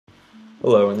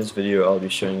Hello, in this video I'll be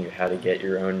showing you how to get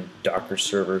your own Docker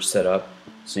server set up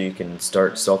so you can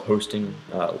start self-hosting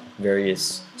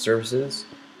various services,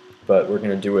 but we're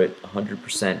going to do it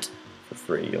 100% for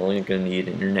free. You're only going to need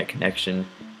an internet connection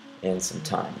and some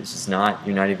time.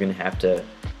 You're not even going to have to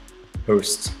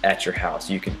host at your house.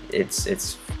 It's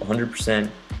 100%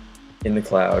 in the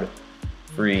cloud,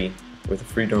 free, with a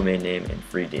free domain name and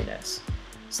free DNS.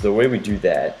 So the way we do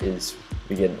that is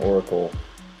we get an Oracle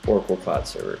Cloud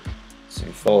server. So if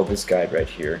you follow this guide right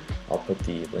here, I'll put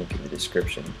the link in the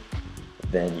description,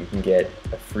 then you can get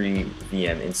a free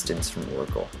VM instance from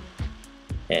Oracle.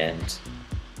 And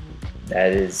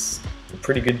that is a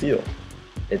pretty good deal.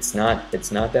 It's not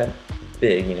that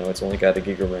big, it's only got 1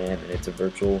 gig of RAM and it's a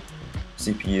virtual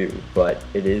CPU, but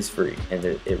it is free and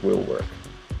it will work.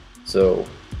 So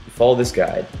you follow this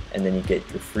guide and then you get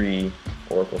your free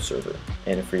Oracle server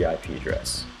and a free IP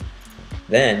address.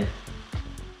 Then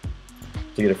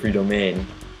to get a free domain,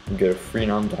 you go to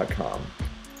randomodbuild.com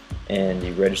and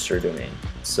you register a domain.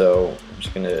 So I'm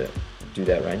just going to do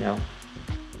that right now.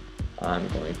 I'm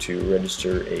going to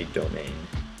register a domain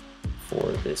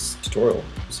for this tutorial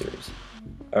series.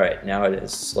 Alright, now it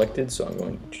is selected, so I'm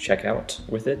going to check out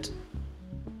with it.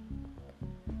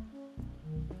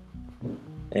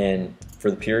 And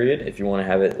for the period, if you want to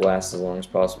have it last as long as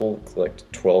possible, click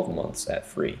 12 months at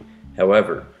free.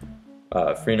 However,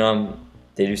 Freenom,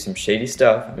 they do some shady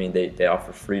stuff. I mean, they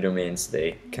offer free domains,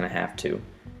 they kind of have to.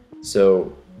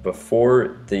 So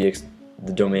before the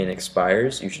domain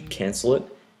expires, you should cancel it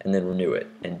and then renew it.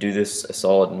 And do this a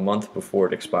solid month before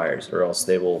it expires, or else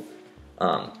they will,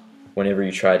 whenever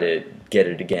you try to get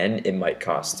it again, it might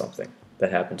cost something.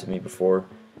 That happened to me before,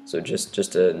 so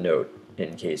just a note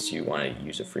in case you want to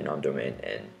use a Freenom domain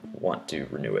and want to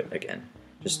renew it again.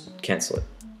 Just cancel it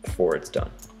before it's done.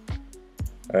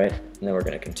 Alright, now we're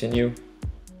going to continue.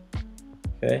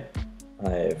 Okay,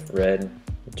 I've read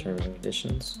the terms and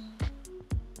conditions.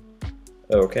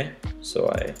 Okay, so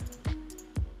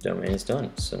domain is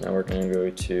done. So now we're going to go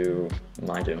to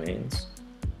my domains,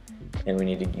 and we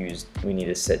need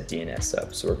to set DNS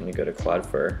up. So we're going to go to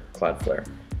Cloudflare,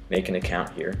 make an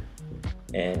account here,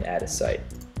 and add a site.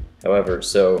 However,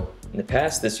 so in the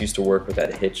past this used to work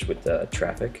without a hitch with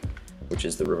Traefik, which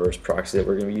is the reverse proxy that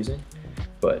we're going to be using.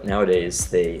 But nowadays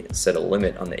they set a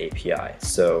limit on the API.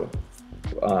 So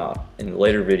in the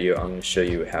later video I'm going to show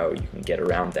you how you can get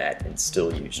around that and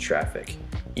still use Traefik,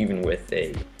 even with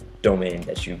a domain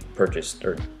that you purchased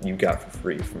or you got for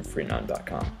free from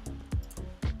freenom.com.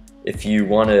 If you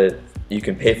want to, you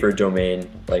can pay for a domain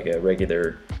like a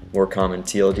regular, more common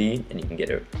TLD, and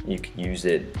you can use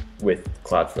it with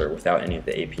Cloudflare without any of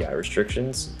the API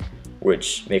restrictions,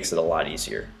 which makes it a lot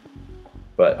easier.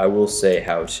 But I will say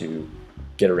how to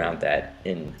get around that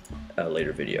in a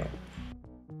later video.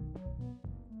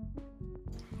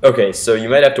 Okay, so you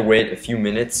might have to wait a few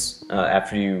minutes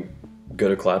after you go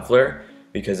to Cloudflare,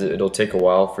 because it'll take a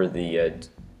while for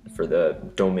the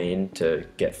domain to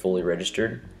get fully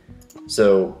registered.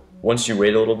 So once you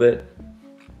wait a little bit,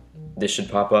 this should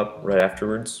pop up right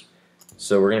afterwards.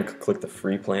 So we're going to click the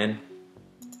free plan.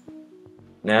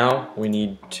 Now we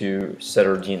need to set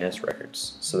our DNS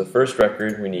records. So the first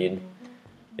record we need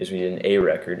an A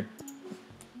record,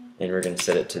 and we're going to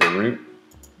set it to the root,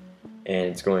 and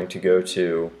it's going to go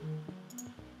to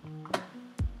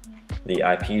the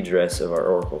IP address of our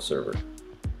Oracle server.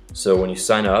 So when you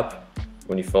sign up,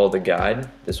 when you follow the guide,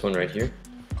 this one right here,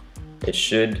 it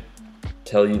should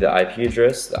tell you the IP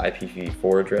address, the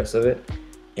IPv4 address of it,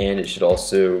 and it should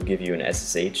also give you an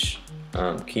SSH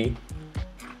key.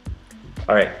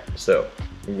 Alright, so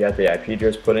you got the IP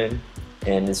address put in,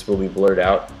 and this will be blurred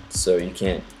out so you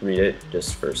can't read it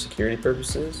just for security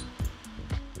purposes,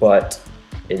 but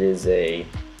it is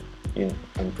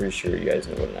I'm pretty sure you guys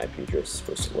know what an IP address is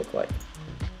supposed to look like.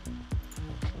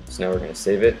 So now we're going to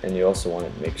save it, and you also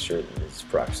want to make sure that it's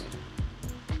proxied.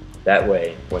 That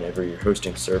way, whenever you're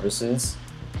hosting services,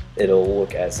 it'll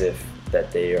look as if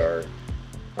that they are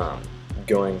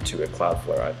going to a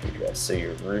Cloudflare IP address. So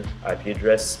your root IP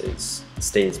address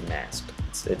stays masked.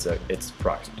 It's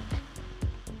proxied.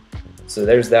 So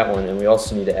there's that one, and we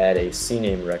also need to add a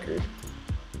CNAME record.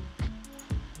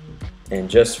 And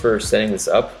just for setting this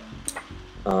up,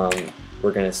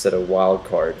 we're going to set a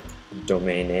wildcard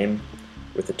domain name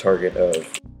with a target of,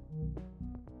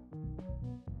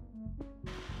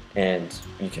 and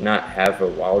you cannot have a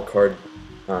wildcard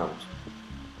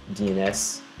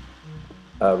DNS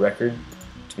record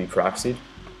to be proxied.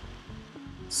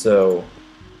 So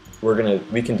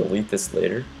we can delete this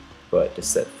later, but to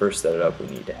first set it up, we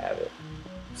need to have it.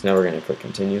 So now we're going to click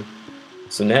continue.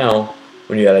 So now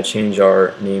we gotta change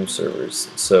our name servers.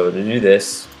 So to do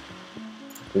this,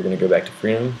 we're going to go back to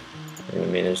Freenom. We're going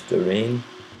to manage domain,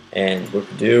 and what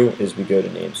we do is we go to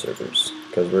name servers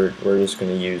because we're just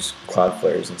going to use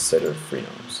Cloudflares instead of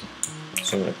Freenoms.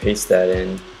 So I'm going to paste that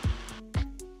in.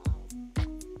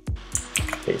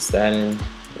 Paste that in.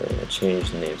 We're going to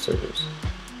change the name servers,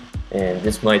 and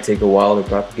this might take a while to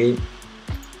propagate.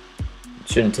 It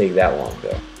shouldn't take that long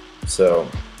though. So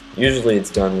usually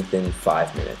it's done within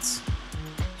 5 minutes.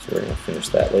 So we're going to finish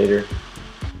that later.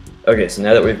 Okay, so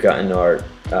now that we've gotten our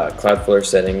Cloudflare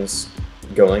settings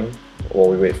going, while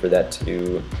we wait for that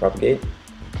to propagate,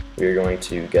 we're going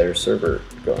to get our server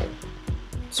going.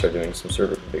 Start doing some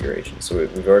server configuration. So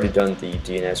we've already done the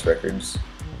DNS records,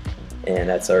 and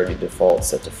that's already default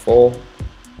set to full.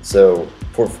 So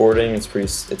port forwarding, it's pretty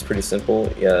simple.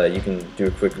 You can do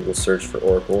a quick Google search for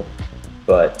Oracle,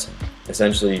 but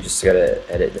essentially you just gotta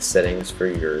edit the settings for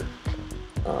your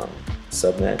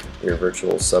subnet, your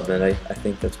virtual subnet, I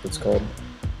think that's what it's called,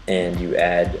 and you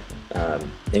add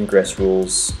ingress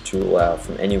rules to allow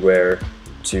from anywhere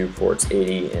to ports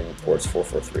 80 and ports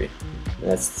 443. And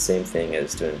that's the same thing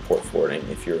as doing port forwarding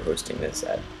if you're hosting this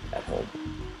at home.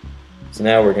 So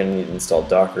now we're going to need to install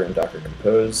Docker and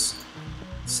docker-compose.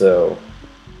 So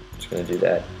I'm just going to do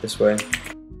that this way.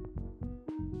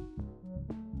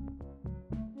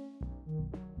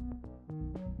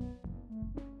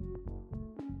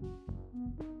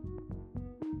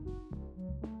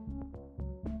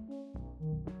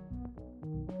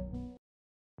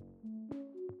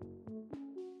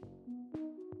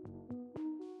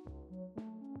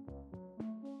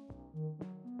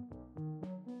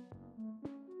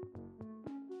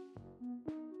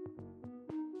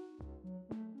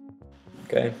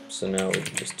 Okay, so now we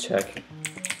can just check.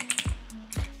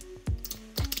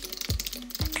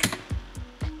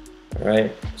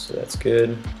 Alright, so that's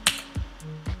good.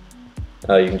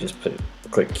 You can just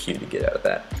click Q to get out of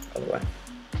that, by the way.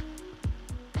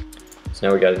 So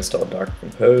now we got to install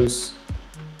docker-compose.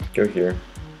 Go here.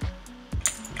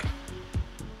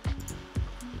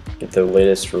 Get the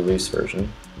latest release version,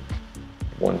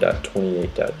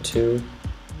 1.28.2.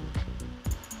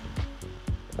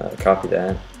 Copy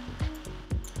that.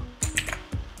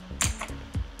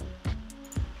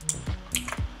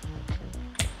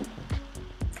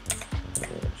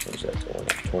 Change that to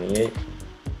 1.28.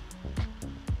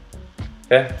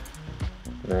 Okay.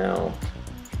 Now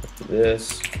do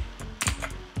this.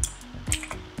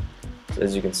 So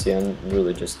as you can see, I'm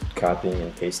really just copying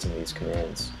and pasting these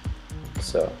commands.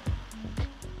 So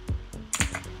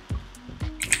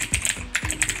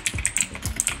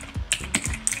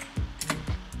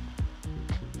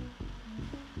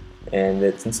and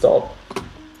it's installed.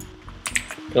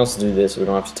 You can also do this. We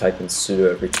don't have to type in sudo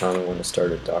every time we want to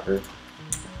start a Docker.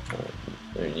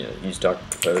 Use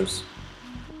docker-compose.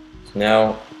 So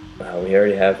now we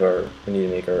already have we need to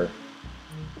make our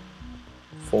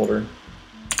folder,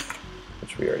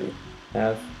 which we already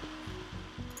have.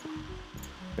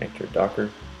 Make your Docker,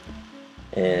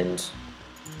 and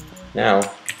now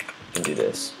we can do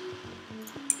this.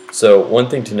 So one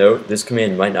thing to note: this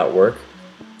command might not work.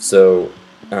 So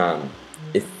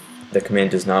if the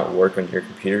command does not work on your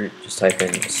computer, just type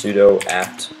in sudo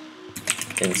apt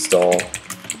install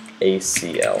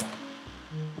ACL.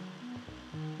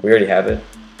 We already have it,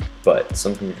 but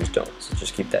some computers don't, so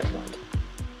just keep that in mind.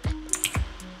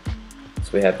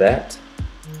 So we have that,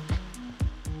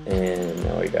 and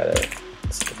now we gotta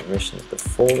set the permissions to the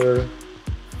folder.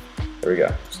 There we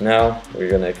go. So now we're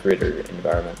gonna create our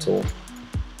environmental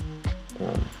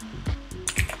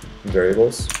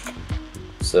variables.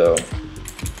 So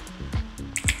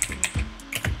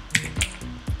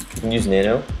you can use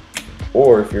Nano,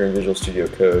 or if you're in Visual Studio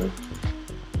Code,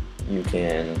 you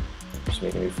can just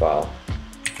make a new file,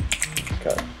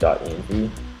 .env,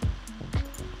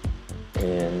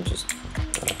 and just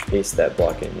paste that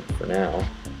block in for now.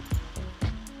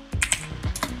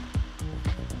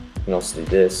 You can also do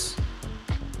this,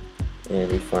 and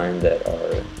we find that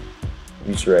our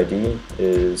user ID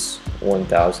is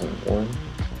 1001,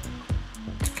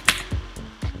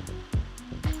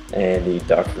 and the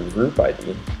Docker group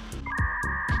ID.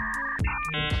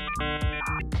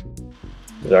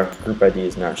 The Docker group ID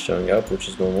is not showing up, which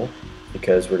is normal,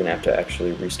 because we're going to have to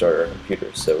actually restart our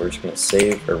computer. So we're just going to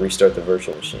save or restart the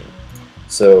virtual machine.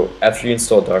 So after you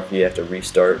install Docker, you have to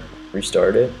restart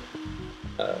it.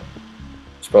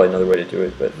 There's probably another way to do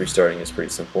it, but restarting is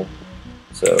pretty simple.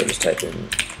 So just type in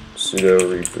sudo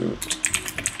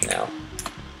reboot now,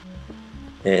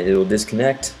 and it will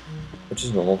disconnect, which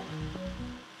is normal.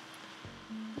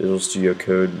 Visual Studio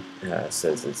Code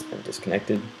says it's been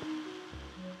disconnected.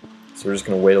 So we're just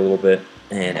going to wait a little bit,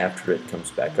 and after it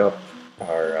comes back up,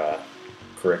 our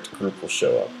correct group will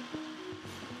show up.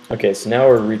 Okay, so now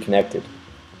we're reconnected.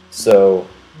 So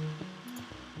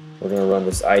we're going to run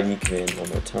this ID command one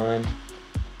more time.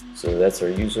 So that's our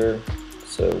user,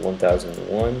 so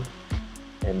 1001,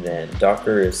 and then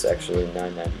Docker is actually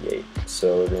 998.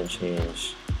 So we're going to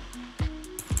change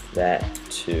that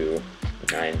to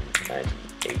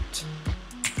 998.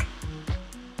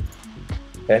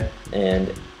 Okay,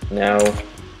 and now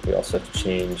we also have to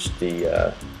change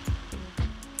the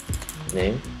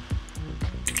name.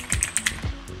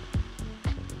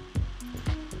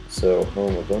 So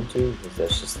home Ubuntu, because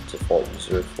that's just the default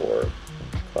user for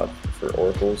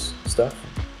Oracle's stuff.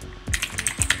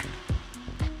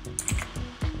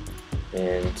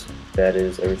 And that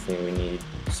is everything we need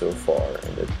so far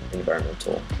in the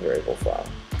environmental variable file.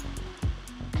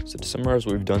 So to summarize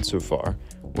what we've done so far,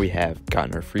 we have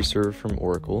gotten our free server from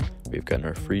Oracle, we've gotten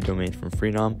our free domain from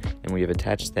Freenom, and we have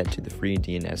attached that to the free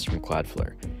DNS from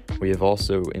Cloudflare. We have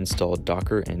also installed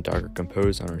Docker and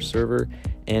docker-compose on our server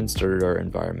and started our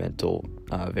environmental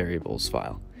variables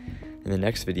file. In the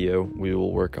next video, we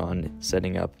will work on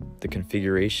setting up the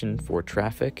configuration for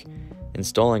Traefik,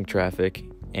 installing Traefik,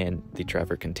 and the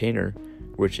Traefik container,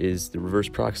 which is the reverse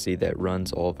proxy that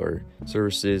runs all of our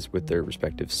services with their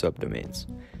respective subdomains.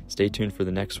 Stay tuned for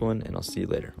the next one, and I'll see you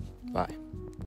later. Bye.